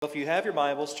If you have your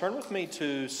Bibles, turn with me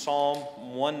to Psalm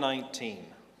 119,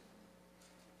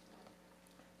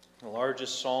 the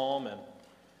largest psalm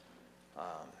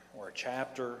or a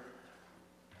chapter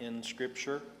in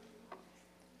Scripture.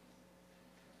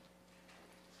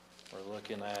 We're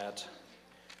looking at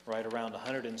right around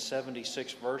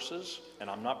 176 verses, and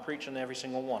I'm not preaching every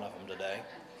single one of them today.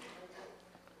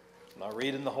 I'm not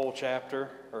reading the whole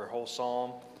chapter or whole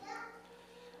psalm.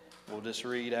 We'll just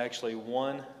read actually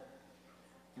one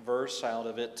verse out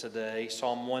of it today,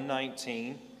 Psalm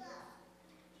 119,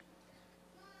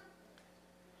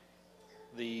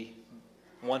 the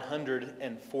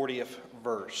 140th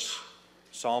verse.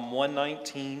 Psalm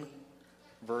 119,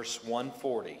 verse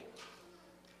 140.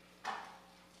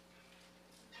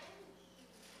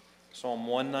 Psalm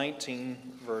 119,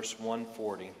 verse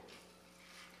 140.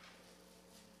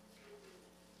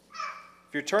 If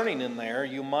you're turning in there,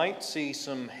 you might see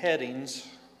some headings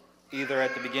either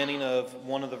at the beginning of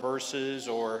one of the verses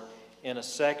or in a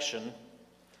section.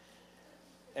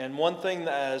 And one thing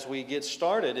that as we get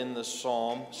started in this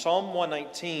psalm, Psalm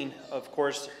 119, of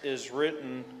course, is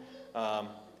written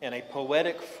in a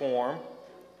poetic form.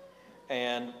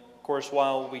 And, of course,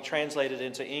 while we translate it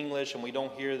into English and we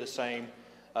don't hear the same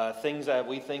things that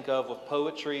we think of with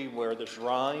poetry where there's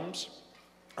rhymes,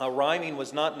 rhyming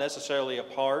was not necessarily a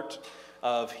part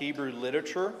of Hebrew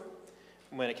literature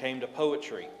when it came to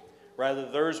poetry. Rather,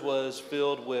 theirs was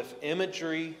filled with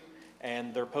imagery,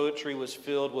 and their poetry was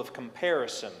filled with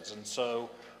comparisons. And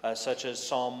so, such as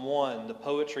Psalm 1, the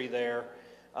poetry there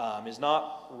is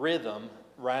not rhythm,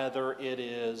 rather it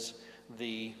is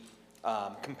the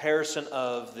comparison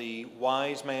of the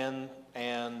wise man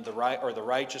and the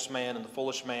righteous man and the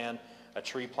foolish man, a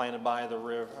tree planted by the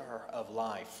river of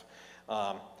life.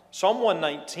 Psalm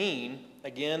 119,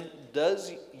 again,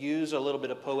 does use a little bit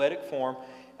of poetic form.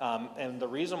 And the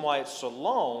reason why it's so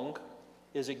long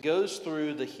is it goes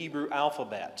through the Hebrew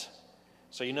alphabet.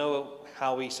 So you know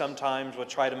how we sometimes would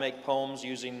try to make poems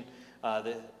using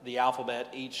the alphabet,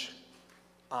 each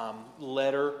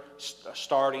letter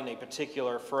starting a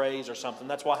particular phrase or something.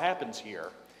 That's what happens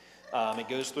here. It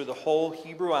goes through the whole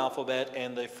Hebrew alphabet,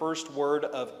 and the first word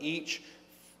of each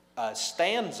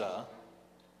stanza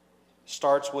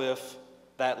starts with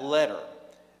that letter.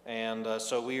 And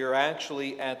so we are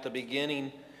actually at the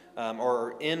beginning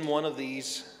or in one of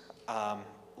these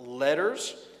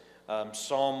letters.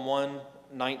 Psalm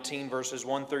 119 verses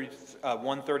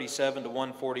 137 to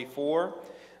 144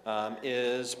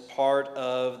 is part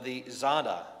of the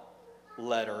Zada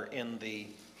letter in the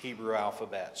Hebrew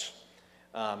alphabets.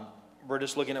 We're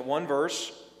just looking at one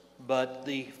verse, but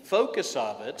the focus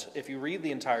of it, if you read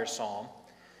the entire psalm,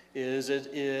 is it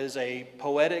is a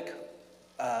poetic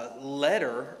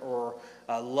letter or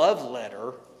a love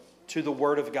letter to the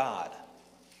Word of God.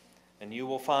 And you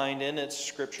will find in its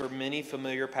Scripture many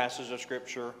familiar passages of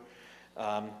Scripture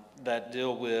that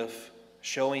deal with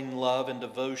showing love and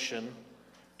devotion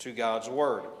to God's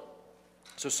Word.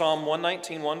 So Psalm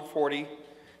 119, 140,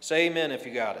 say amen if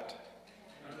you got it.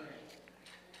 Amen.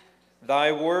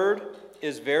 Thy word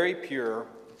is very pure,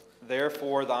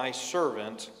 therefore thy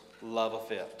servant loveth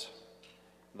it.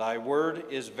 Thy word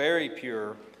is very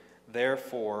pure,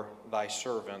 therefore thy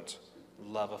servant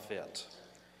loveth it.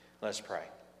 Let's pray.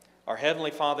 Our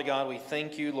Heavenly Father God, we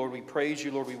thank you, Lord, we praise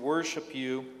you, Lord, we worship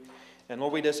you. And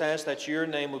Lord, we just ask that your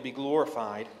name would be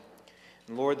glorified.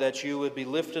 And Lord, that you would be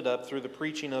lifted up through the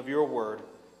preaching of your word.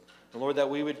 And Lord, that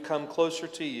we would come closer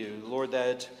to you. Lord,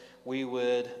 that we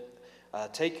would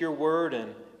take your word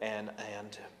and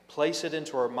place it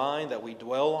into our mind, that we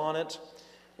dwell on it.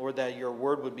 Lord, that your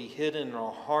word would be hidden in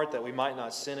our heart, that we might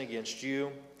not sin against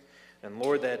you. And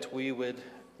Lord, that we would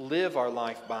live our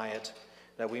life by it,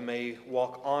 that we may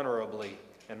walk honorably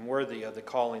and worthy of the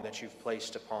calling that you've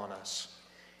placed upon us.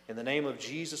 In the name of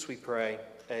Jesus we pray,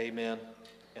 amen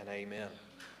and amen.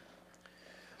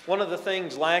 One of the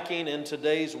things lacking in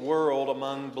today's world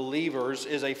among believers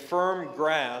is a firm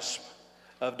grasp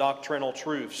of doctrinal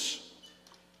truths.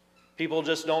 People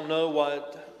just don't know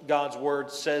what God's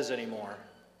Word says anymore.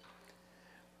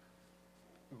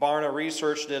 Barna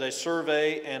Research did a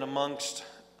survey, and amongst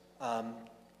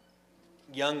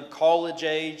young college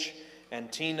age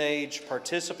and teenage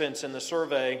participants in the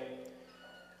survey,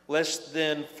 less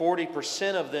than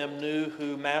 40% of them knew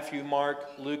who Matthew, Mark,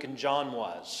 Luke, and John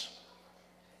was.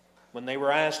 When they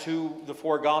were asked who the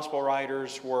four gospel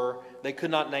writers were, they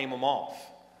could not name them off.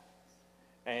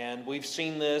 And we've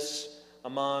seen this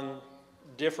among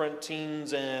different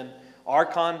teens and our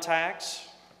contacts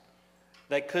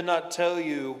that could not tell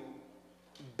you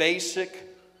basic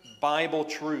Bible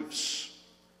truths.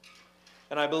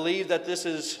 And I believe that this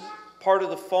is part of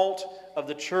the fault of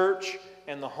the church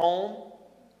and the home.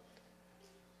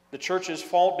 The church's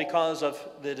fault because of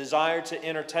the desire to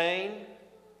entertain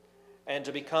and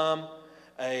to become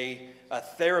a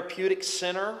therapeutic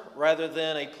center rather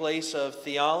than a place of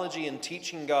theology and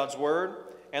teaching God's Word.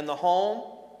 And the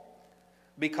home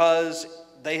because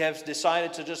they have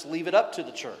decided to just leave it up to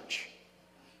the church.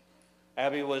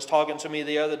 Abby was talking to me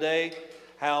the other day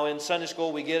how in Sunday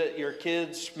school we get your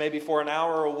kids maybe for an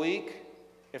hour a week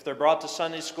if they're brought to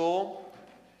Sunday school.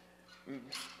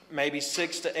 Maybe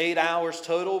 6 to 8 hours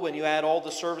total when you add all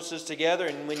the services together,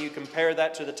 and when you compare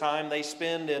that to the time they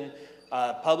spend in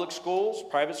public schools,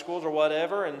 private schools or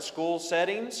whatever, in school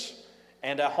settings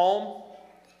and at home,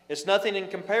 it's nothing in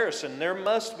comparison. There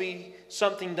must be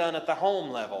something done at the home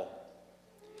level.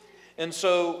 And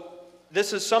so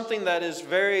this is something that is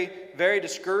very, very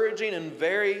discouraging and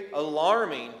very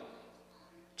alarming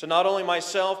to not only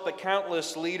myself but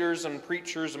countless leaders and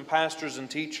preachers and pastors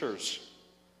and teachers.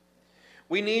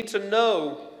 We need to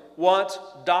know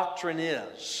what doctrine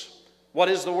is. What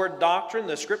is the word doctrine?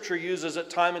 The Scripture uses it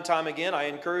time and time again. I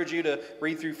encourage you to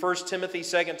read through 1 Timothy,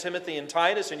 2 Timothy, and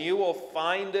Titus, and you will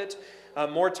find it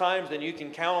more times than you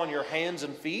can count on your hands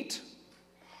and feet.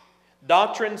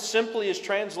 Doctrine simply is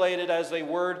translated as a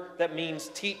word that means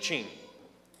teaching.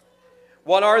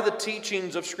 What are the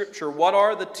teachings of Scripture? What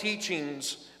are the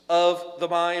teachings of the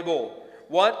Bible?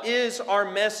 What is our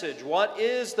message? What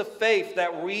is the faith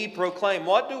that we proclaim?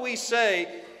 What do we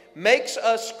say makes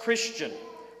us Christian?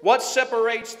 What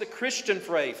separates the Christian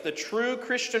faith, the true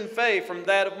Christian faith, from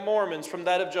that of Mormons, from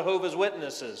that of Jehovah's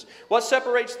Witnesses? What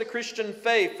separates the Christian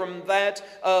faith from that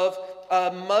of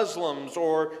Muslims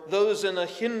or those in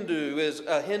Hinduism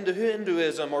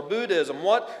or Buddhism?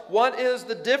 What is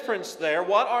the difference there?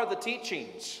 What are the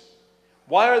teachings?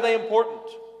 Why are they important?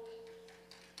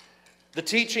 The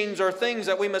teachings are things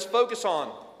that we must focus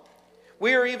on.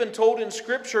 We are even told in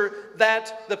Scripture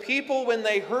that the people, when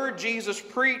they heard Jesus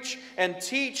preach and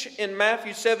teach in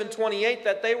Matthew 7:28,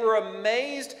 that they were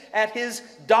amazed at His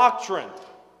doctrine.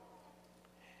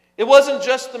 It wasn't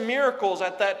just the miracles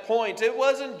at that point. It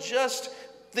wasn't just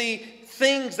the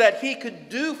things that He could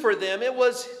do for them. It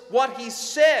was what He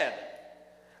said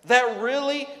that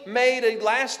really made a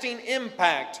lasting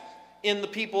impact in the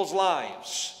people's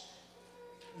lives.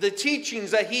 The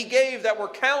teachings that He gave that were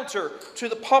counter to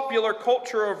the popular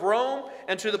culture of Rome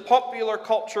and to the popular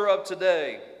culture of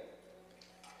today.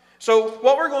 So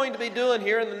what we're going to be doing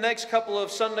here in the next couple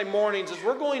of Sunday mornings is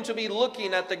we're going to be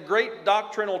looking at the great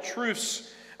doctrinal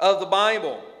truths of the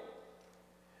Bible.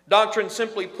 Doctrine,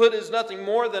 simply put, is nothing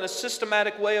more than a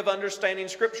systematic way of understanding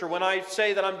Scripture. When I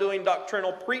say that I'm doing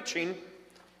doctrinal preaching,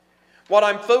 what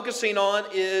I'm focusing on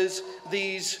is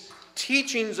these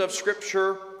teachings of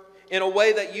Scripture in a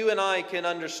way that you and I can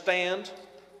understand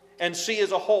and see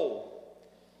as a whole.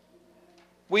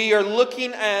 We are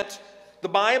looking at the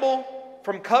Bible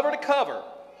from cover to cover,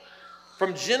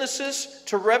 from Genesis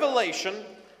to Revelation,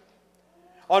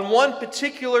 on one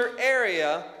particular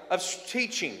area of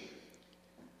teaching.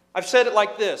 I've said it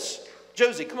like this.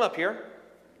 Josie, come up here.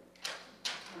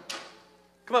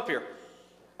 Come up here.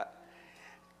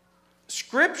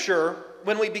 Scripture,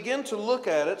 when we begin to look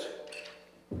at it,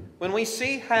 when we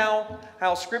see how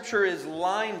Scripture is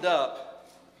lined up,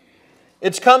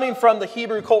 it's coming from the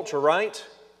Hebrew culture, right?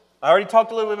 I already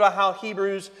talked a little bit about how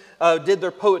Hebrews did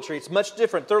their poetry. It's much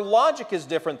different. Their logic is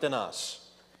different than us.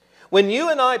 When you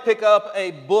and I pick up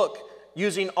a book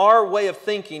using our way of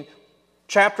thinking,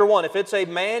 chapter 1, if it's a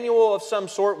manual of some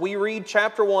sort, we read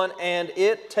chapter 1 and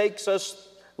it takes us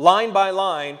line by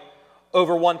line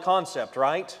over one concept,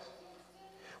 right?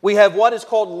 We have what is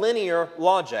called linear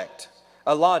logic.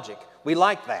 We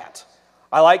like that.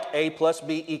 I like A plus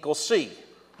B equals C.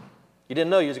 You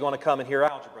didn't know you was going to come and hear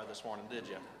algebra this morning, did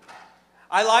you?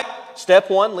 I like step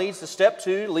 1 leads to step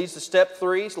 2, leads to step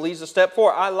 3, leads to step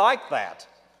 4. I like that.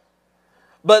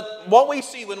 But what we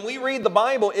see when we read the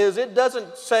Bible is it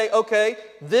doesn't say, okay,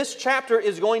 this chapter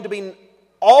is going to be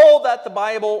all that the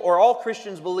Bible or all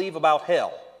Christians believe about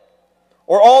hell.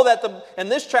 Or and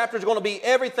this chapter is going to be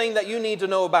everything that you need to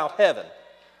know about heaven.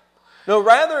 No,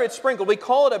 rather it's sprinkled. We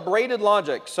call it a braided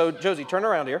logic. So, Josie, turn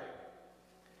around here.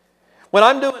 When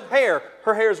I'm doing hair,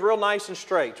 her hair is real nice and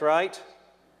straight, right?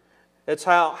 It's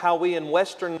how we in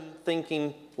Western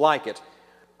thinking like it.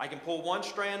 I can pull one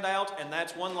strand out, and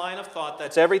that's one line of thought.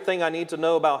 That's everything I need to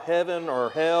know about heaven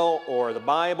or hell or the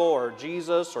Bible or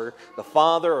Jesus or the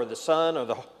Father or the Son or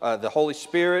the Holy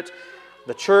Spirit,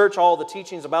 the church, all the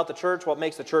teachings about the church, what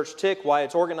makes the church tick, why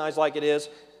it's organized like it is.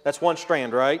 That's one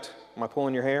strand, right? Am I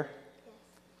pulling your hair?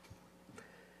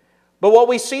 But what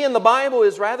we see in the Bible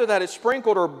is rather that it's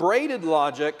sprinkled or braided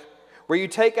logic, where you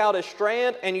take out a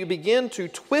strand and you begin to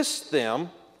twist them,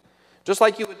 just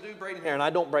like you would do braiding hair. And I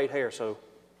don't braid hair, so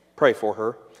pray for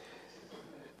her.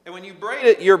 And when you braid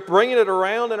it, you're bringing it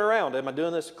around and around. Am I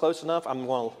doing this close enough?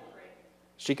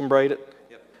 She can braid it?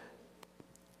 Yep.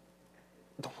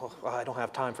 I don't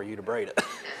have time for you to braid it.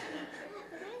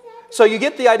 So you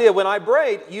get the idea. When I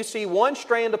braid, you see one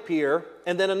strand appear,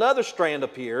 and then another strand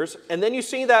appears, and then you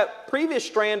see that previous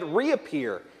strand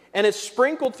reappear, and it's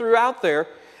sprinkled throughout there,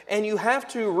 and you have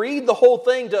to read the whole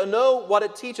thing to know what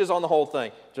it teaches on the whole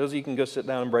thing. Josie, you can go sit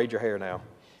down and braid your hair now.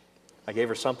 I gave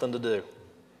her something to do.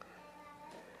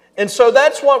 And so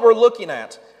that's what we're looking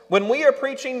at. When we are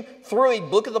preaching through a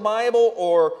book of the Bible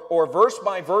or verse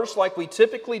by verse like we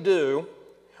typically do,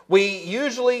 we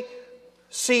usually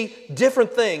see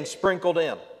different things sprinkled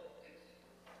in.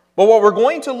 But what we're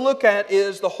going to look at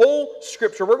is the whole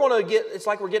Scripture. It's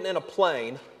like we're getting in a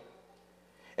plane.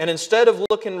 And instead of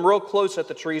looking real close at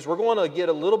the trees, we're going to get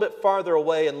a little bit farther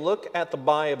away and look at the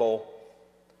Bible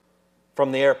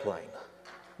from the airplane.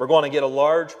 We're going to get a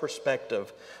large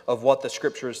perspective of what the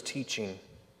Scripture is teaching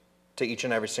to each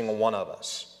and every single one of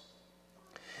us.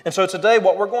 And so today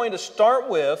what we're going to start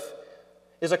with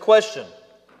is a question.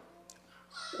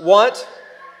 What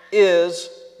is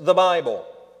the Bible?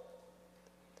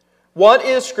 What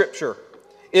is Scripture?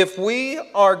 If we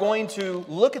are going to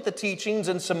look at the teachings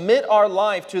and submit our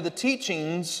life to the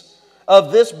teachings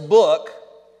of this book,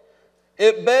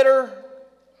 it's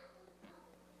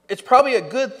probably a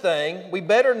good thing. We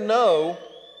better know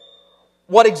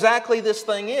what exactly this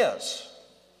thing is.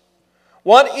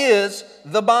 What is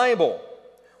the Bible?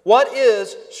 What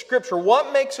is Scripture?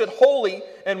 What makes it holy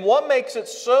and what makes it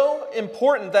so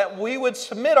important that we would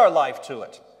submit our life to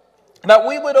it? That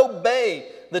we would obey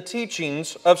the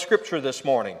teachings of Scripture this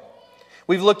morning.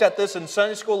 We've looked at this in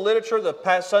Sunday school literature. The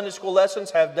past Sunday school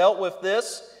lessons have dealt with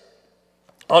this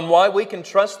on why we can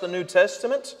trust the New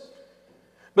Testament.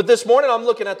 But this morning I'm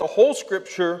looking at the whole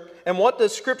Scripture and what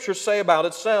does Scripture say about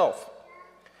itself.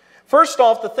 First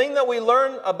off, the thing that we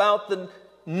learn about the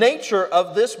nature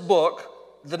of this book,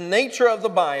 the nature of the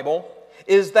Bible,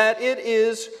 is that it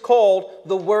is called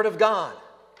the Word of God.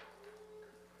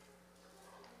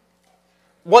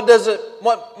 What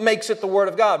makes it the Word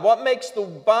of God? What makes the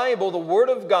Bible the Word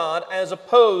of God as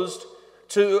opposed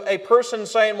to a person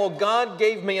saying, well, God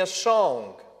gave me a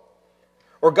song,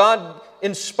 or God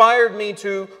inspired me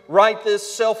to write this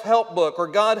self-help book, or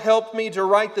God helped me to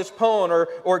write this poem,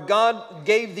 or God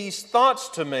gave these thoughts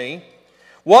to me.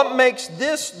 What makes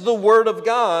this the Word of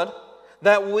God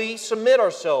that we submit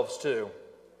ourselves to?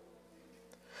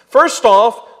 First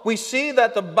off, we see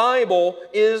that the Bible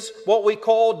is what we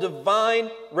call divine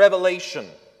revelation.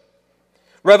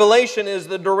 Revelation is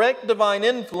the direct divine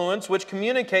influence which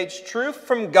communicates truth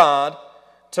from God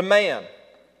to man.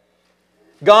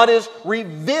 God is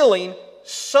revealing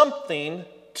something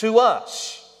to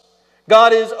us.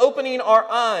 God is opening our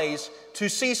eyes to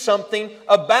see something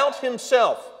about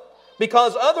Himself,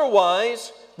 because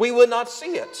otherwise we would not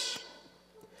see it.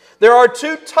 There are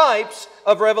two types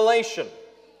of revelation.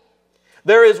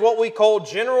 There is what we call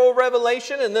general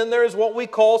revelation, and then there is what we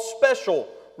call special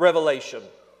revelation.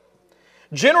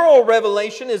 General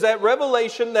revelation is that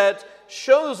revelation that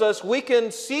shows us we can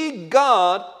see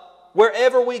God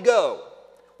wherever we go.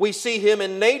 We see Him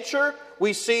in nature.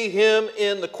 We see Him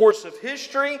in the course of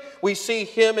history. We see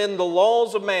Him in the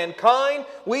laws of mankind.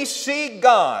 We see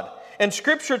God. And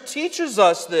Scripture teaches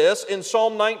us this in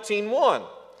Psalm 19:1.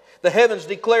 The heavens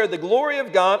declare the glory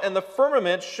of God, and the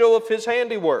firmament showeth His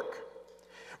handiwork.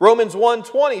 Romans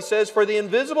 1:20 says, for the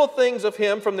invisible things of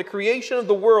Him from the creation of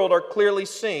the world are clearly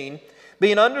seen,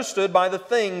 being understood by the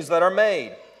things that are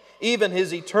made, even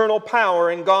His eternal power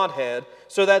and Godhead,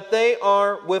 so that they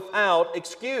are without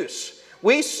excuse.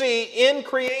 We see in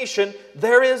creation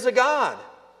there is a God.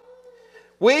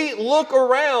 We look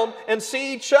around and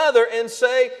see each other and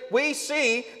say, we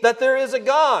see that there is a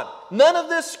God. None of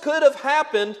this could have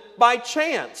happened by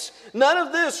chance. None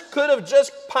of this could have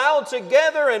just piled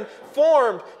together and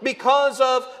formed because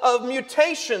of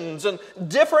mutations and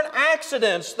different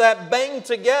accidents that bang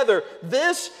together.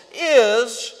 This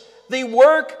is the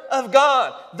work of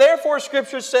God. Therefore,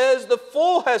 Scripture says, the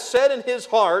fool has said in his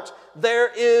heart,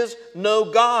 there is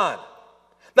no God.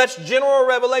 That's general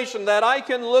revelation, that I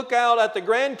can look out at the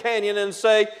Grand Canyon and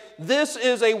say, this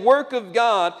is a work of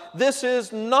God. This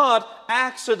is not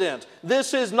accident.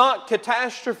 This is not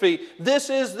catastrophe. This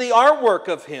is the artwork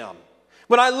of Him.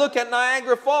 When I look at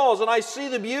Niagara Falls and I see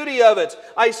the beauty of it,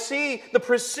 I see the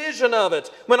precision of it.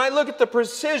 When I look at the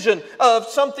precision of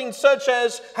something such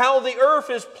as how the earth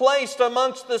is placed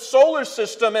amongst the solar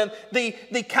system and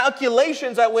the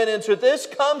calculations that went into it, this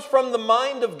comes from the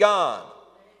mind of God.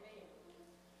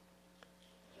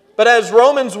 But as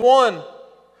Romans 1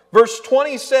 verse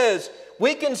 20 says,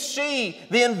 we can see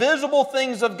the invisible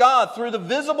things of God through the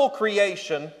visible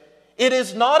creation. It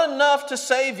is not enough to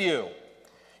save you.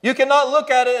 You cannot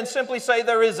look at it and simply say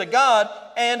there is a God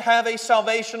and have a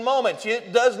salvation moment.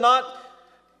 It does not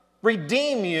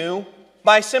redeem you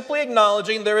by simply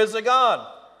acknowledging there is a God.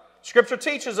 Scripture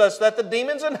teaches us that the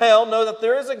demons in hell know that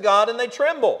there is a God and they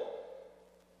tremble.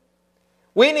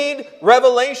 We need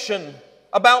revelation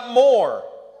about more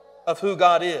of who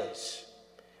God is.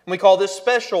 And we call this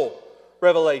special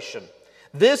revelation.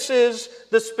 This is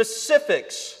the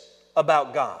specifics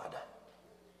about God.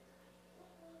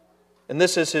 And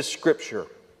this is His Scripture.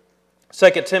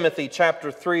 2 Timothy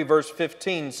chapter 3 verse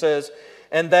 15 says,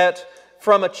 "And that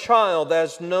from a child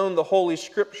has known the Holy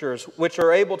Scriptures, which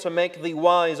are able to make thee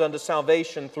wise unto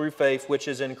salvation through faith which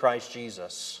is in Christ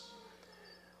Jesus."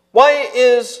 Why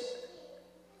is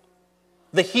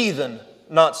the heathen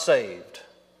not saved?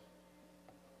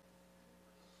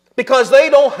 Because they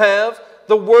don't have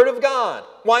the Word of God.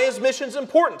 Why is missions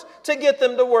important? To get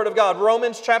them the Word of God.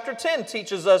 Romans chapter 10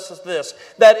 teaches us this,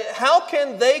 that how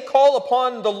can they call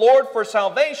upon the Lord for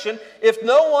salvation if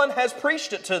no one has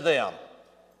preached it to them?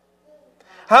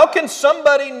 How can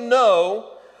somebody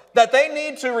know that they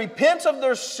need to repent of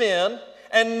their sin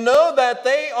and know that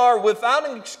they are without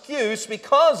an excuse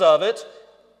because of it?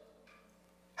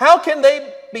 How can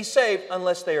they be saved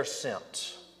unless they are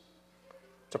sent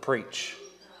to preach?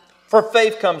 For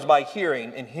faith comes by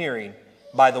hearing, and hearing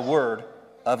by the Word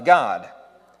of God.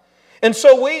 And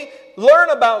so we learn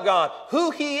about God,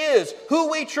 who He is,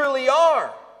 who we truly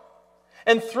are.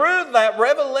 And through that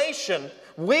revelation,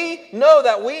 we know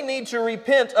that we need to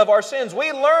repent of our sins.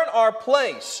 We learn our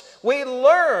place. We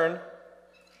learn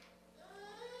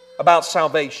about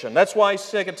salvation. That's why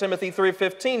 2 Timothy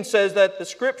 3:15 says that the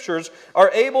Scriptures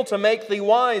are able to make thee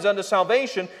wise unto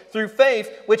salvation through faith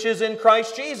which is in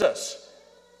Christ Jesus.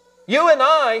 You and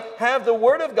I have the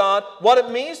Word of God, what it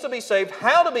means to be saved,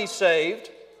 how to be saved,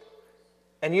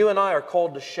 and you and I are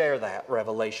called to share that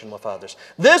revelation with others.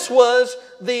 This was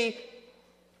the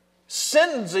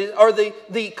sins or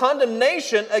the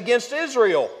condemnation against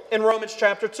Israel in Romans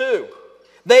chapter 2.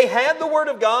 They had the Word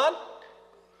of God,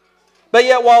 but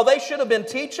yet while they should have been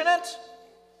teaching it,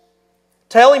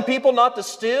 telling people not to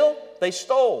steal, they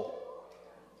stole.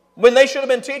 When they should have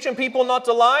been teaching people not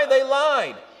to lie, they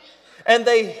lied. And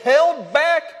they held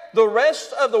back the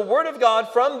rest of the Word of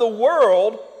God from the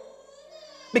world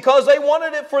because they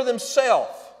wanted it for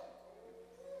themselves.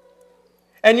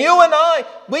 And you and I,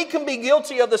 we can be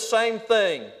guilty of the same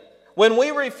thing when we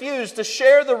refuse to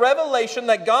share the revelation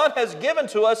that God has given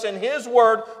to us in His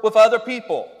Word with other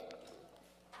people.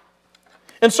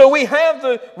 And so we have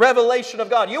the revelation of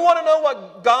God. You want to know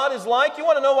what God is like? You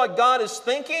want to know what God is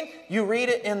thinking? You read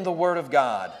it in the Word of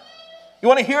God. You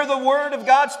want to hear the Word of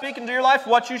God speaking to your life,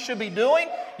 what you should be doing?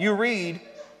 You read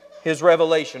His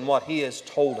revelation, what He has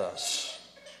told us.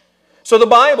 So the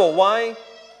Bible, why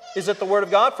is it the Word of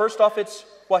God? First off, it's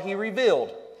what He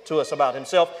revealed to us about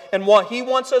Himself. And what He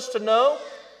wants us to know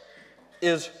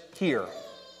is here.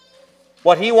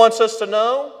 What He wants us to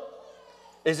know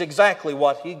is exactly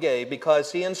what He gave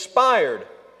because He inspired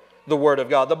the Word of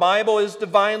God. The Bible is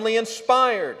divinely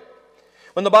inspired.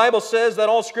 When the Bible says that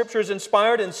all Scripture is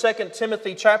inspired in 2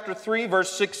 Timothy chapter 3,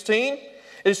 verse 16, it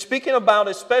is speaking about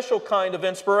a special kind of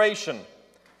inspiration.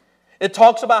 It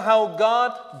talks about how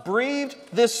God breathed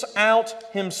this out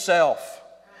Himself.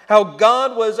 How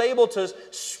God was able to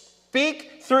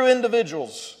speak through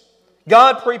individuals.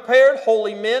 God prepared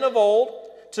holy men of old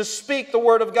to speak the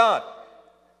Word of God.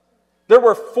 There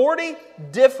were 40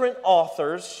 different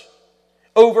authors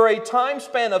over a time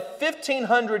span of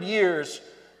 1,500 years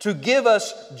to give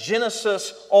us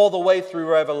Genesis all the way through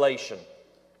Revelation.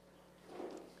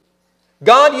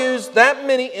 God used that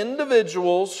many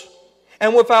individuals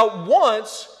and without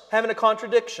once having a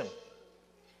contradiction.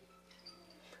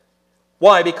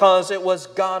 Why? Because it was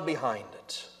God behind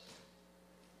it.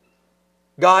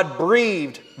 God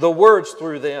breathed the words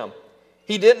through them.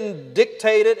 He didn't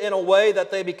dictate it in a way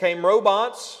that they became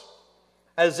robots,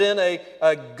 as in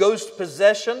a ghost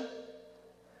possession.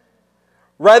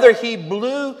 Rather, He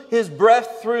blew His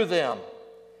breath through them,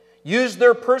 used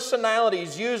their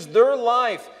personalities, used their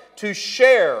life to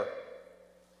share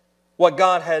what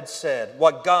God had said,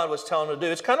 what God was telling them to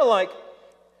do. It's kind of like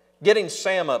getting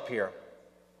Sam up here.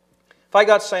 If I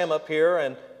got Sam up here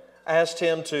and asked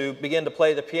him to begin to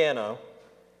play the piano,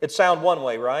 it'd sound one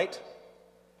way, right?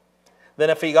 Then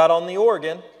if he got on the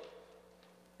organ,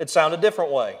 it'd sound a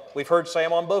different way. We've heard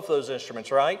Sam on both those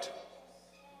instruments, right?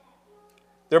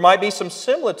 There might be some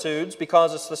similitudes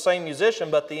because it's the same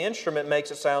musician, but the instrument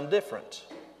makes it sound different.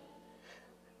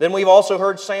 Then we've also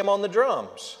heard Sam on the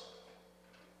drums.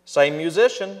 Same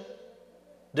musician,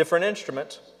 different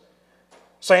instrument.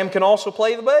 Sam can also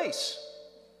play the bass.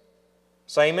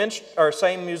 Same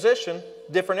musician,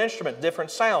 different instrument,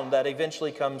 different sound that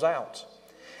eventually comes out.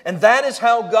 And that is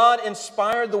how God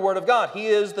inspired the Word of God. He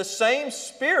is the same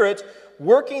Spirit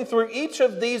working through each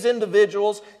of these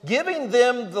individuals, giving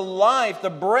them the life, the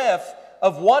breath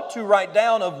of what to write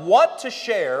down, of what to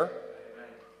share.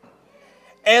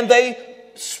 And they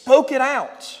spoke it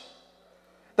out.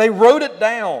 They wrote it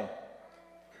down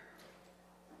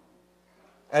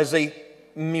as a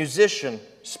musician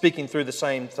speaking through the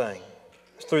same thing,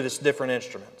 through these different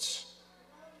instruments.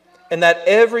 And that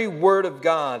every word of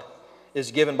God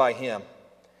is given by Him.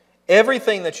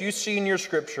 Everything that you see in your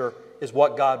Scripture is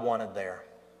what God wanted there.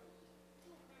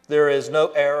 There is no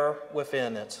error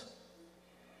within it.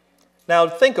 Now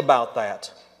think about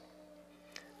that.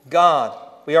 God,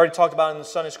 we already talked about it in the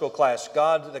Sunday school class,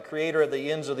 God, the creator of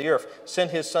the ends of the earth,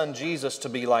 sent His Son Jesus to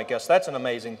be like us. That's an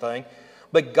amazing thing.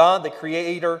 But God, the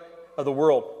creator of the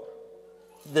world,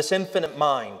 this infinite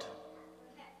mind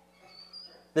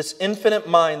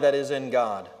that is in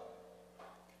God,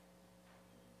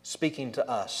 speaking to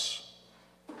us.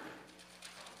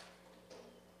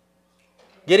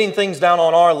 Getting things down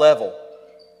on our level.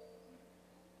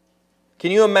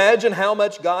 Can you imagine how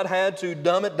much God had to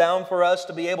dumb it down for us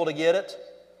to be able to get it?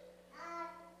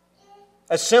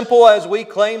 As simple as we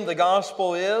claim the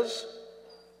gospel is,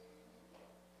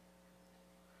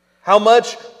 how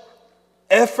much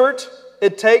effort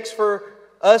it takes for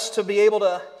us to be able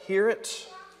to hear it.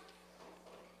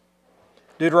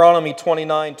 Deuteronomy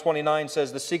 29:29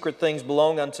 says, "The secret things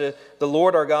belong unto the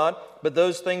Lord our God, but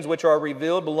those things which are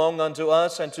revealed belong unto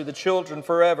us and to the children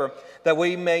forever, that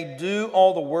we may do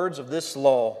all the words of this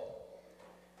law."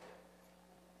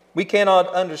 We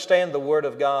cannot understand the Word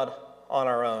of God on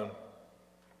our own,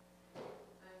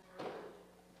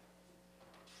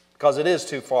 because it is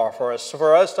too far for us. So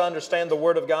for us to understand the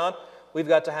Word of God, we've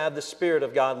got to have the Spirit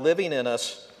of God living in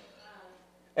us.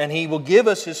 And He will give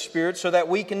us His Spirit so that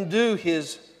we can do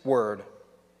His Word.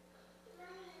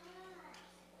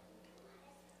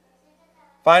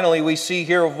 Finally, we see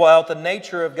here about the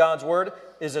nature of God's Word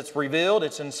is it's revealed,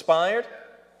 it's inspired,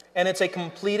 and it's a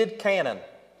completed canon.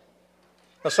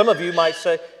 Now some of you might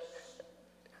say,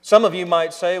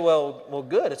 well,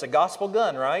 good, it's a gospel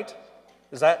gun, right?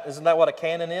 Isn't that what a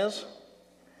canon is?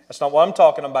 That's not what I'm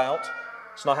talking about.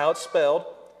 It's not how it's spelled.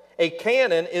 A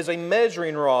canon is a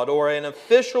measuring rod or an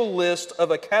official list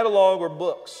of a catalog or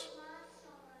books.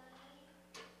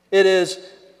 It is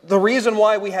the reason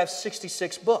why we have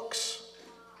 66 books.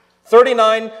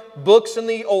 39 books in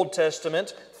the Old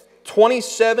Testament,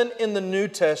 27 in the New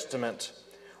Testament.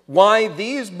 Why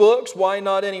these books? Why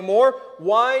not anymore?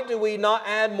 Why do we not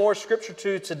add more Scripture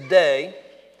to today?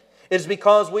 It's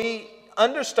because we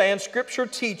understand Scripture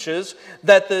teaches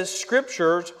that the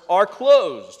Scriptures are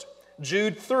closed.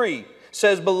 Jude 3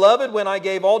 says, "Beloved, when I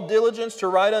gave all diligence to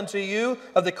write unto you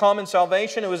of the common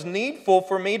salvation, it was needful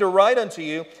for me to write unto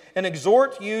you and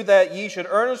exhort you that ye should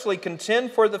earnestly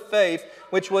contend for the faith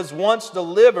which was once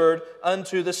delivered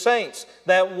unto the saints."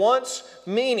 That once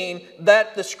meaning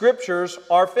that the Scriptures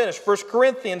are finished. 1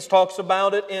 Corinthians talks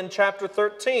about it in chapter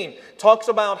 13. Talks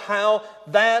about how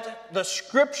that the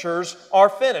Scriptures are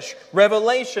finished.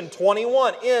 Revelation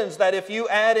 21 ends that if you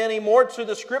add any more to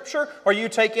the Scripture or you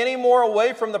take any more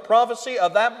away from the prophecy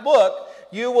of that book,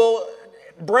 you will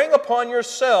bring upon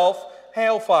yourself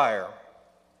hellfire.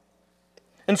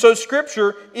 And so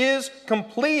Scripture is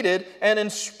completed and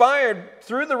inspired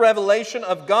through the revelation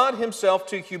of God Himself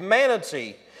to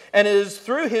humanity. And it is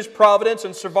through His providence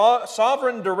and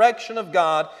sovereign direction of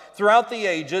God throughout the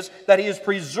ages that He has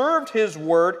preserved His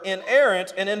Word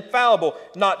inerrant and infallible,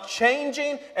 not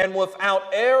changing and without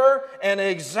error, and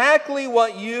exactly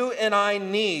what you and I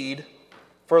need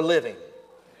for living.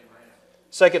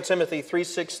 2 Timothy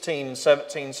 3:16 and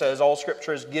 17 says, "All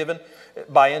Scripture is given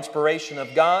by inspiration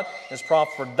of God, is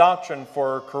proper for doctrine,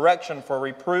 for correction, for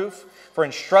reproof, for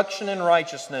instruction in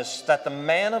righteousness, that the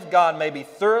man of God may be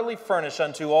thoroughly furnished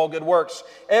unto all good works."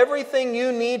 Everything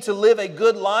you need to live a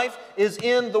good life is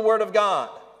in the Word of God.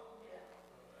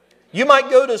 You might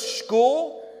go to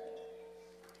school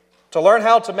to learn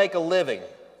how to make a living,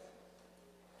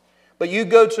 but you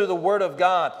go to the Word of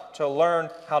God to learn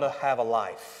how to have a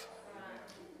life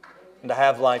and to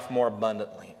have life more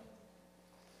abundantly.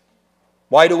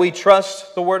 Why do we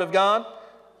trust the Word of God?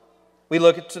 We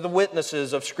look at the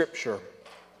witnesses of Scripture.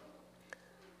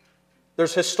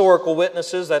 There's historical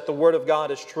witnesses that the Word of God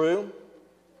is true.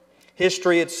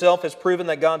 History itself has proven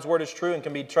that God's Word is true and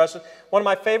can be trusted. One of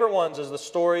my favorite ones is the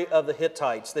story of the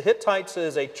Hittites. The Hittites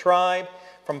is a tribe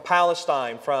from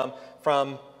Palestine.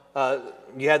 You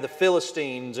had the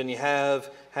Philistines and you have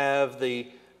the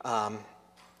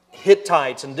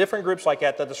Hittites and different groups like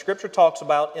that the Scripture talks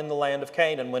about in the land of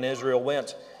Canaan when Israel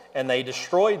went and they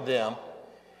destroyed them.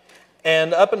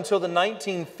 And up until the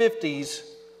 1950s,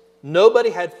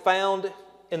 nobody had found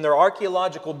in their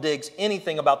archaeological digs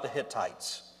anything about the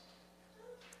Hittites.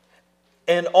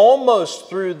 And almost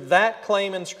through that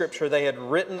claim in Scripture, they had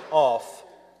written off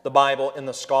the Bible in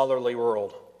the scholarly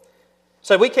world.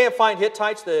 So we can't find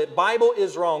Hittites. The Bible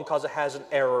is wrong because it has an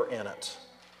error in it.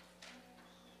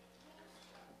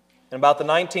 In about the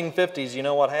 1950s, you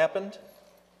know what happened?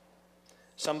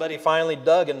 Somebody finally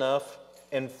dug enough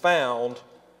and found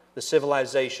the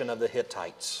civilization of the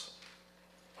Hittites.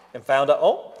 And found out,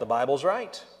 oh, the Bible's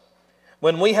right.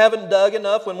 When we haven't dug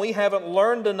enough, when we haven't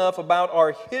learned enough about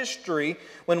our history,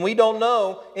 when we don't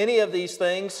know any of these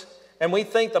things, and we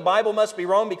think the Bible must be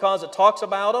wrong because it talks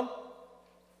about them,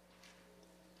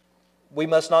 we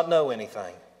must not know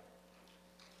anything.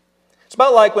 It's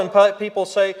about like when people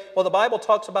say, well, the Bible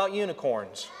talks about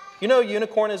unicorns. You know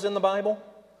unicorn is in the Bible?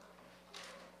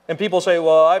 And people say,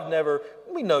 well,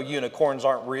 we know unicorns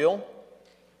aren't real.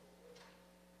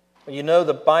 You know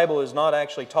the Bible is not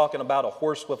actually talking about a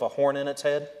horse with a horn in its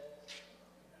head.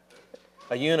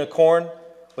 A unicorn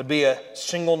would be a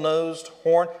single-nosed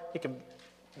horn.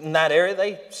 In that area,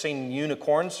 they've seen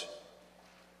unicorns,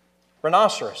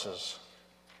 rhinoceroses,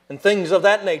 and things of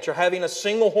that nature having a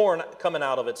single horn coming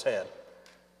out of its head.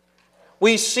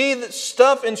 We see that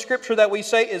stuff in Scripture that we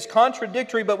say is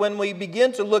contradictory, but when we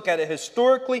begin to look at it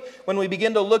historically, when we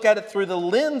begin to look at it through the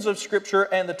lens of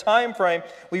Scripture and the time frame,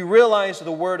 we realize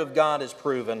the Word of God is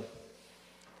proven.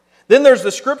 Then there's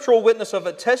the scriptural witness of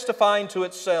it testifying to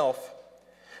itself.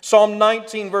 Psalm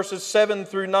 19 verses 7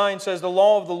 through 9 says, the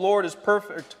law of the Lord is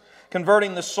perfect,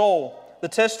 converting the soul. The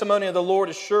testimony of the Lord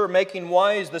is sure, making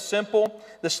wise the simple.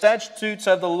 The statutes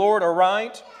of the Lord are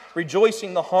right,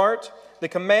 rejoicing the heart. The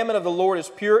commandment of the Lord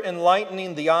is pure,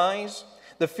 enlightening the eyes.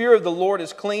 The fear of the Lord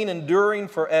is clean, enduring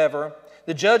forever.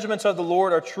 The judgments of the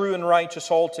Lord are true and righteous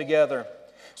altogether.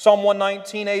 Psalm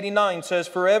 119:89 says,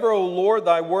 forever, O Lord,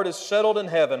 thy word is settled in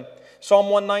heaven. Psalm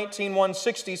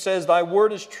 119:160 says, thy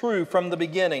word is true from the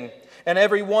beginning, and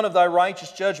every one of thy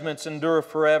righteous judgments endure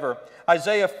forever.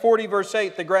 Isaiah 40 verse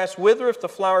 8, the grass withereth, the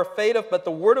flower fadeth, but the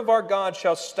word of our God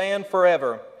shall stand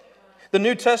forever. The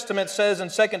New Testament says in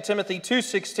 2 Timothy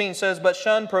 2:16 says, but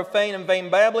shun profane and vain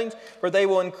babblings, for they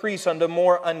will increase unto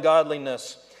more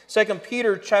ungodliness. 2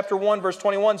 Peter chapter 1 verse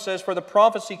 21 says, for the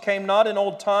prophecy came not in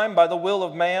old time by the will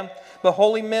of man, but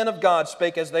holy men of God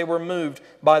spake as they were moved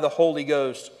by the Holy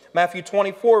Ghost. Matthew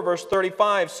 24 verse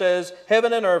 35 says,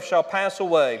 heaven and earth shall pass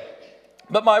away,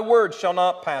 but my word shall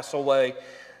not pass away.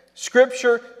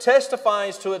 Scripture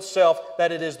testifies to itself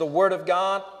that it is the Word of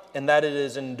God and that it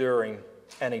is enduring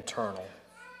and eternal.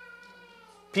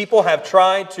 People have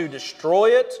tried to destroy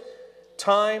it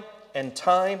time and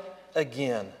time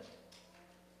again.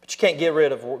 But you can't get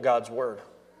rid of God's Word.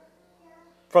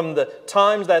 From the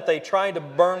times that they tried to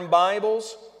burn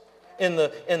Bibles in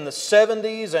the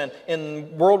 70s and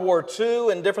in World War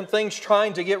II and different things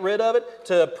trying to get rid of it,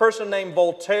 to a person named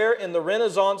Voltaire in the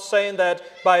Renaissance saying that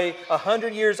by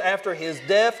 100 years after his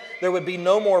death there would be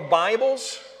no more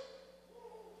Bibles.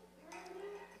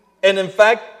 And in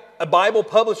fact, a Bible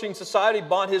publishing society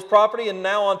bought his property and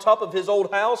now on top of his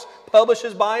old house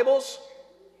publishes Bibles.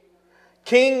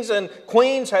 Kings and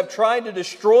queens have tried to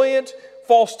destroy it.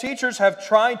 False teachers have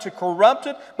tried to corrupt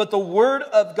it. But the Word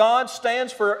of God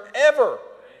stands forever.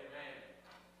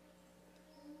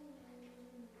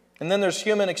 And then there's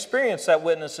human experience that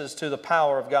witnesses to the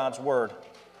power of God's Word.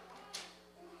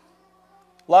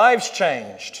 Lives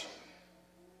changed.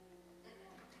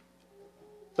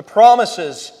 The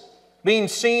promises being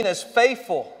seen as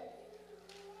faithful.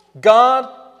 God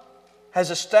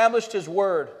has established His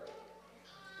Word,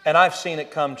 and I've seen it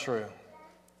come true.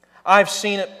 I've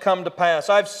seen it come to pass.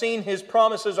 I've seen His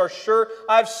promises are sure.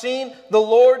 I've seen the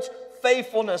Lord's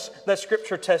faithfulness that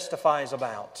Scripture testifies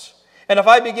about. And if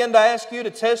I begin to ask you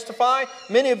to testify,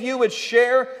 many of you would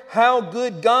share how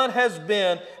good God has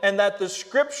been and that the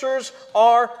Scriptures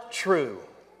are true.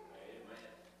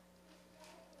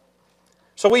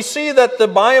 So we see that the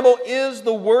Bible is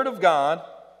the Word of God.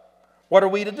 What are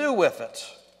we to do with it?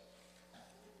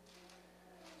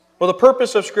 Well, the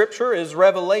purpose of Scripture is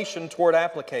revelation toward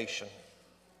application.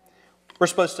 We're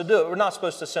supposed to do it. We're not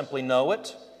supposed to simply know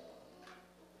it.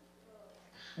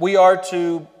 We are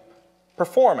to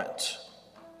perform it.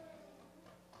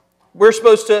 We're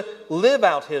supposed to live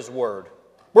out His Word.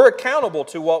 We're accountable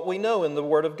to what we know in the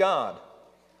Word of God.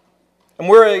 And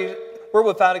we're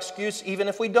without excuse even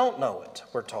if we don't know it,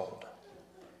 we're told.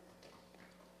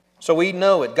 So we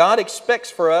know it. God expects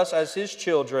for us as His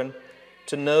children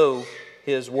to know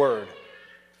His Word.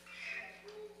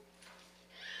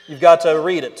 You've got to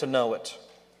read it to know it.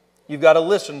 You've got to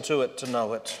listen to it to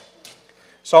know it.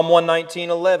 Psalm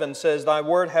 119:11 says, Thy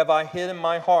word have I hid in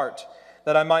my heart,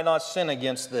 that I might not sin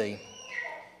against Thee.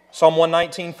 Psalm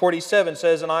 119:47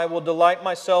 says, And I will delight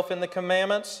myself in Thy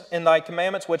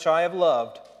commandments which I have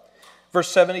loved. Verse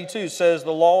 72 says,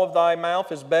 The law of Thy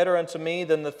mouth is better unto me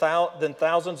than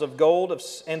thousands of gold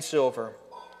and silver.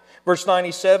 Verse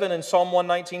 97 in Psalm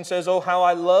 119 says, Oh, how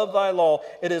I love Thy law.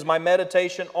 It is my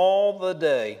meditation all the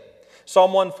day.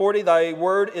 Psalm 140, Thy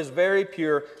word is very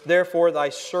pure, therefore Thy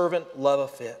servant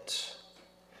loveth it.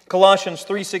 Colossians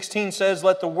 3:16 says,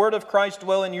 Let the word of Christ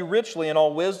dwell in you richly in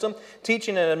all wisdom,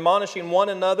 teaching and admonishing one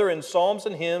another in psalms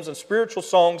and hymns and spiritual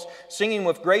songs, singing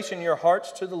with grace in your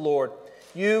hearts to the Lord.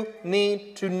 You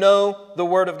need to know the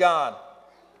Word of God.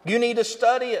 You need to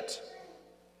study it.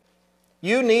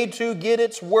 You need to get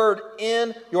its Word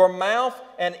in your mouth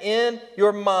and in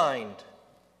your mind.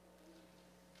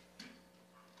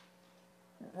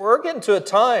 We're getting to a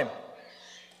time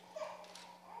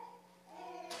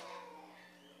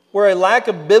where a lack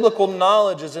of biblical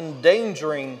knowledge is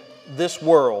endangering this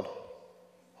world.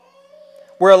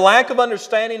 Where a lack of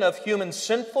understanding of human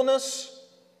sinfulness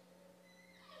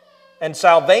and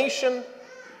salvation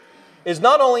is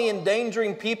not only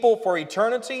endangering people for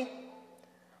eternity,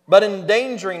 but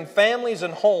endangering families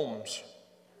and homes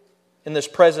in this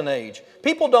present age.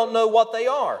 People don't know what they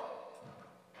are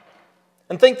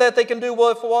and think that they can do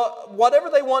whatever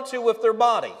they want to with their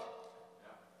body.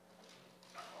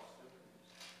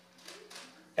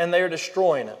 And they're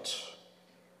destroying it.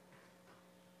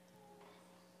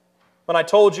 When I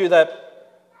told you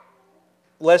that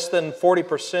less than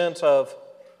 40% of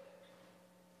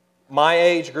my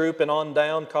age group and on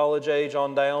down, college age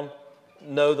on down,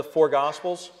 know the four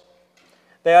Gospels,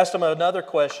 they asked him another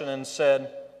question and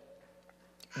said,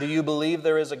 Do you believe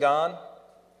there is a God?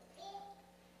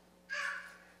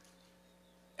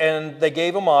 And they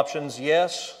gave him options,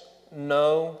 yes,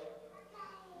 no,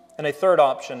 and a third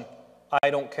option, I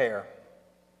don't care.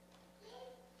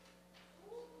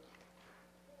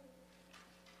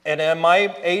 And in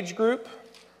my age group,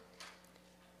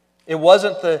 it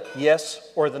wasn't the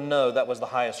yes or the no that was the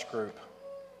highest group.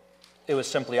 It was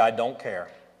simply, I don't care.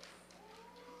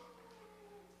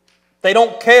 They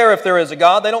don't care if there is a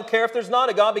God. They don't care if there's not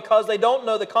a God because they don't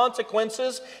know the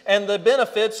consequences and the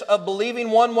benefits of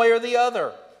believing one way or the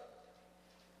other.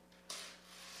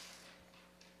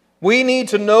 We need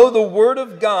to know the Word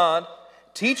of God,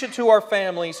 teach it to our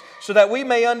families so that we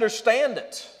may understand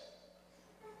it.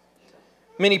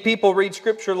 Many people read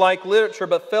Scripture like literature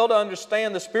but fail to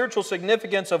understand the spiritual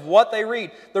significance of what they read.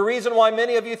 The reason why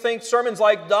many of you think sermons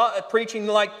like preaching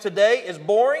like today is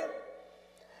boring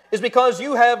is because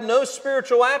you have no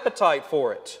spiritual appetite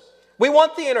for it. We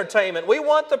want the entertainment. We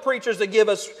want the preachers to give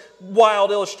us wild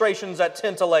illustrations that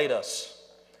titillate us.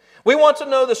 We want to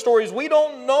know the stories. We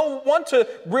don't want to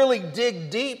really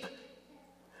dig deep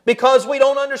because we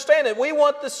don't understand it. We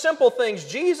want the simple things.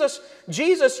 Jesus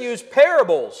used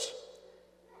parables.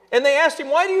 And they asked Him,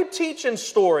 why do you teach in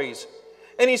stories?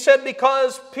 And He said,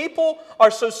 because people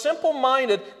are so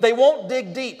simple-minded, they won't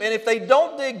dig deep. And if they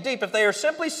don't dig deep, if they are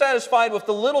simply satisfied with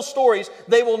the little stories,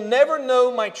 they will never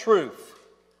know my truth.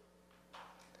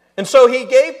 And so He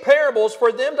gave parables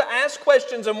for them to ask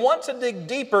questions and want to dig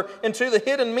deeper into the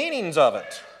hidden meanings of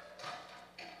it.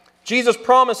 Jesus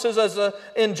promises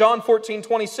in John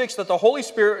 14:26 that the Holy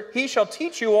Spirit, He shall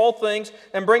teach you all things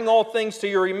and bring all things to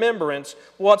your remembrance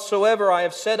whatsoever I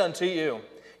have said unto you.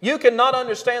 You cannot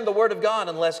understand the Word of God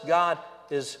unless God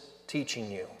is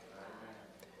teaching you.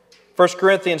 1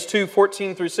 Corinthians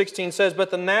 2:14-16 says,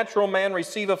 But the natural man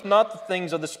receiveth not the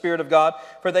things of the Spirit of God,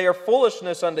 for they are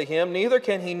foolishness unto him, neither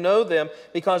can he know them,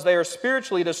 because they are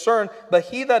spiritually discerned. But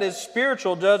he that is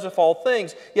spiritual judgeth all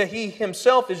things, yet he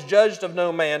himself is judged of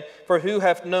no man. For who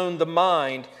hath known the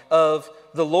mind of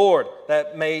the Lord,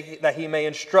 that he may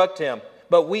instruct him?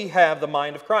 But we have the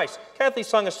mind of Christ. Kathy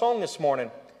sung a song this morning.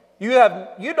 You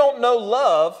don't know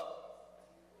love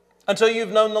until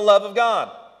you've known the love of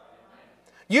God.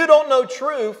 You don't know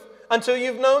truth until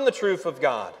you've known the truth of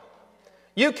God.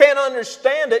 You can't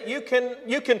understand it. You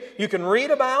can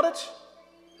read about it.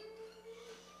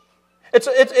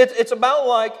 It's about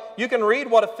like you can read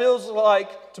what it feels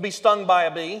like to be stung by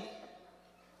a bee,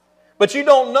 but you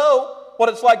don't know what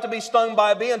it's like to be stung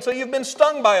by a bee until you've been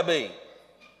stung by a bee.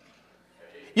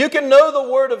 You can know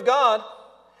the Word of God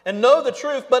and know the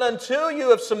truth, but until you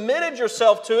have submitted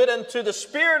yourself to it and to the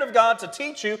Spirit of God to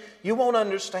teach you, you won't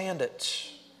understand it.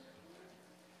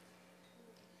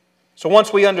 So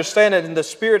once we understand it and the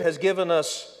Spirit has given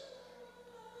us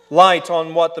light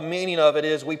on what the meaning of it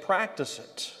is, we practice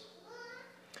it.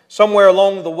 Somewhere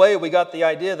along the way, we got the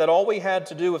idea that all we had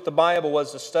to do with the Bible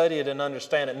was to study it and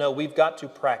understand it. No, we've got to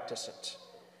practice it.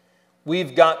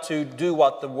 We've got to do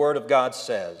what the Word of God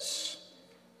says.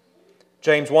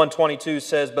 James 1:22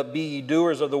 says, "But be ye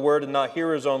doers of the word and not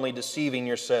hearers only, deceiving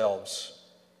yourselves."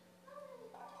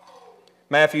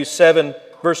 Matthew 7,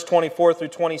 verse 24 through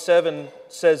 27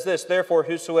 says this, "Therefore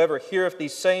whosoever heareth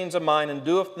these sayings of mine and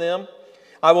doeth them,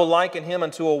 I will liken him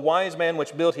unto a wise man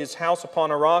which built his house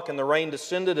upon a rock, and the rain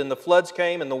descended, and the floods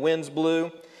came, and the winds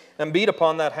blew, and beat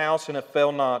upon that house, and it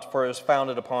fell not, for it was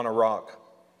founded upon a rock.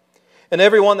 And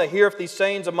every one that heareth these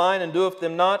sayings of mine and doeth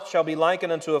them not shall be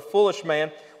likened unto a foolish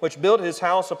man which built his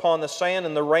house upon the sand,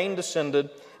 and the rain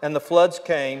descended, and the floods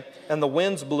came, and the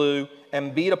winds blew,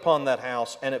 and beat upon that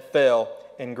house, and it fell,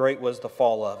 and great was the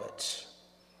fall of it."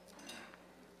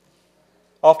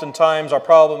 Oftentimes our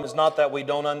problem is not that we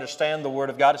don't understand the Word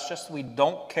of God, it's just we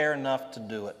don't care enough to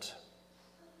do it.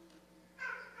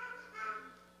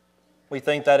 We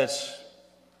think that it's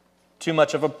too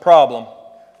much of a problem.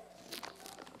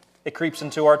 It creeps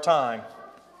into our time.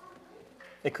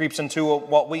 It creeps into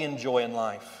what we enjoy in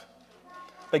life.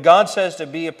 But God says to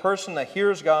be a person that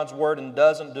hears God's Word and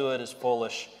doesn't do it is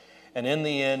foolish. And in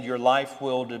the end, your life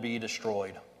will be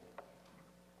destroyed.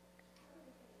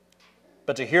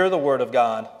 But to hear the Word of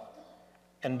God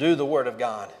and do the Word of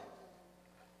God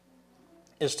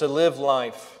is to live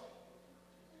life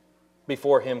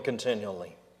before Him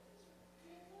continually.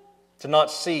 To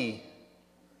not see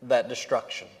that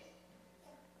destruction.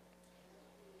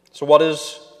 So what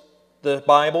is the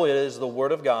Bible? It is the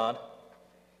Word of God.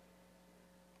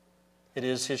 It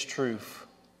is His truth.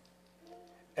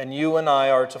 And you and I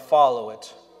are to follow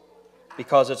it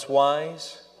because it's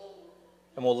wise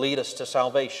and will lead us to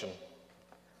salvation.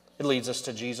 It leads us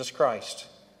to Jesus Christ.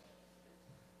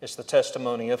 It's the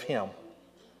testimony of Him.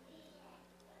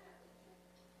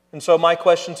 And so my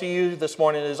question to you this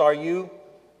morning is, are you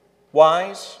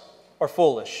wise or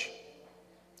foolish?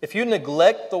 If you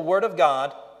neglect the Word of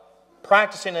God,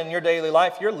 practicing in your daily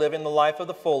life, you're living the life of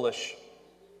the foolish.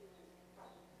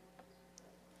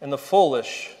 And the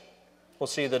foolish will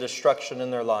see the destruction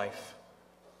in their life.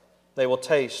 They will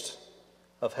taste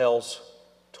of hell's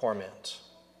torment.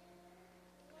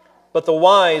 But the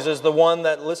wise is the one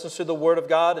that listens to the Word of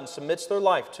God and submits their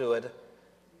life to it,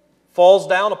 falls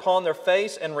down upon their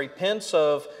face and repents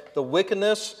of the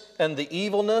wickedness and the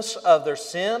evilness of their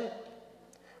sin,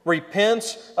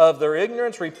 repents of their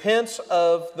ignorance, repents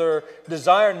of their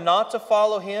desire not to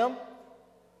follow Him,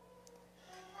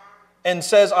 and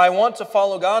says, I want to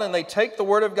follow God, and they take the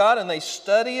Word of God and they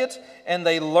study it and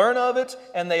they learn of it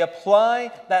and they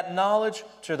apply that knowledge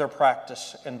to their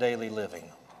practice and daily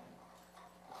living.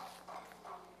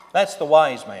 That's the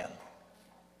wise man.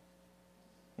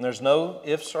 And there's no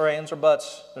ifs or ands or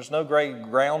buts. There's no gray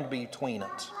ground between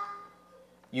it.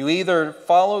 You either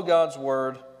follow God's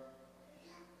Word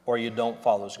or you don't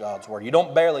follow God's Word. You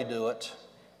don't barely do it.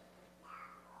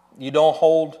 You don't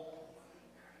hold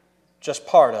just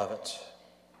part of it.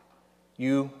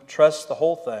 You trust the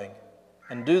whole thing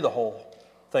and do the whole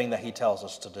thing that He tells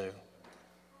us to do.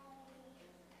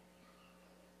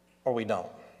 Or we don't.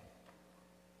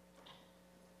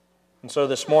 And so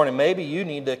this morning, maybe you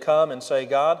need to come and say,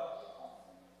 God,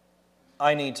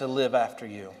 I need to live after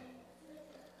You.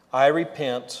 I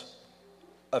repent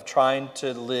of trying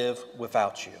to live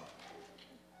without You.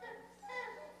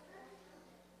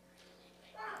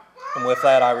 And with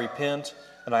that, I repent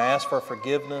and I ask for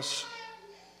forgiveness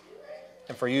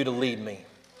and for You to lead me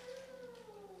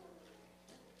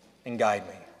and guide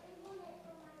me.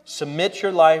 Submit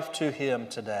your life to Him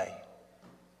today.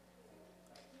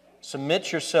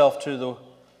 Submit yourself to the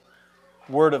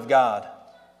Word of God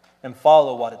and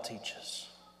follow what it teaches.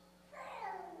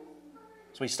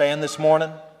 As we stand this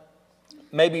morning,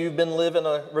 maybe you've been living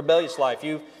a rebellious life.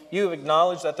 You've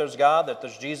acknowledged that there's God, that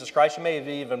there's Jesus Christ. You may have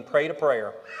even prayed a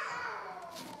prayer.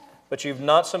 But you've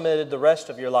not submitted the rest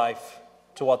of your life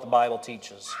to what the Bible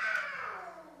teaches.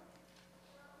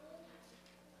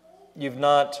 You've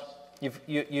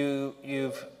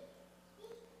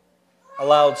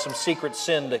allowed some secret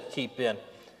sin to keep in.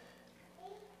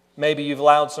 Maybe you've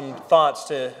allowed some thoughts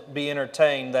to be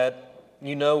entertained that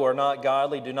you know are not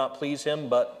godly, do not please Him,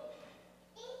 but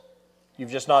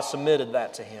you've just not submitted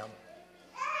that to Him.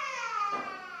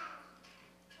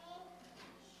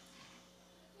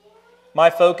 My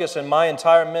focus in my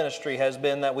entire ministry has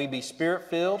been that we be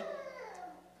Spirit-filled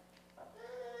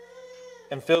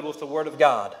and filled with the Word of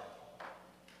God.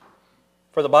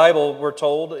 For the Bible, we're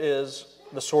told, is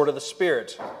the sword of the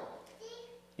Spirit.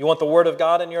 You want the Word of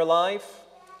God in your life?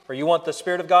 Or you want the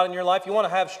Spirit of God in your life? You want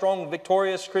to have a strong,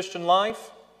 victorious Christian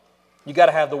life? You got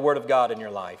to have the Word of God in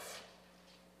your life.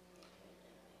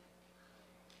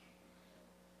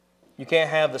 You can't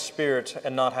have the Spirit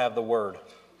and not have the Word.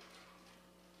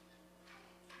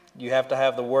 You have to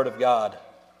have the Word of God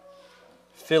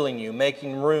filling you,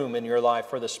 making room in your life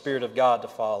for the Spirit of God to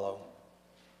follow.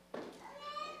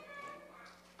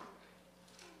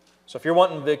 So if you're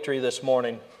wanting victory this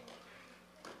morning,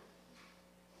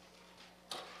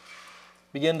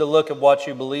 begin to look at what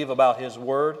you believe about His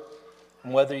Word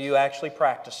and whether you actually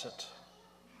practice it,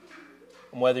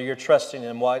 and whether you're trusting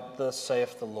in what thus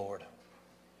saith the Lord.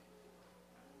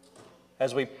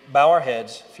 As we bow our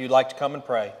heads, if you'd like to come and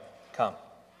pray, come.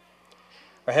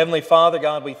 Our Heavenly Father,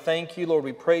 God, we thank You, Lord,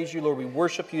 we praise You, Lord, we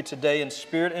worship You today in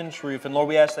spirit and truth. And Lord,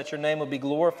 we ask that Your name would be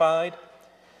glorified.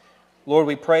 Lord,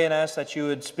 we pray and ask that You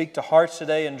would speak to hearts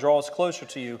today and draw us closer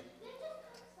to You.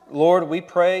 Lord, we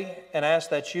pray and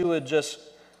ask that You would just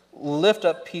lift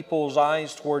up people's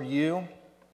eyes toward You.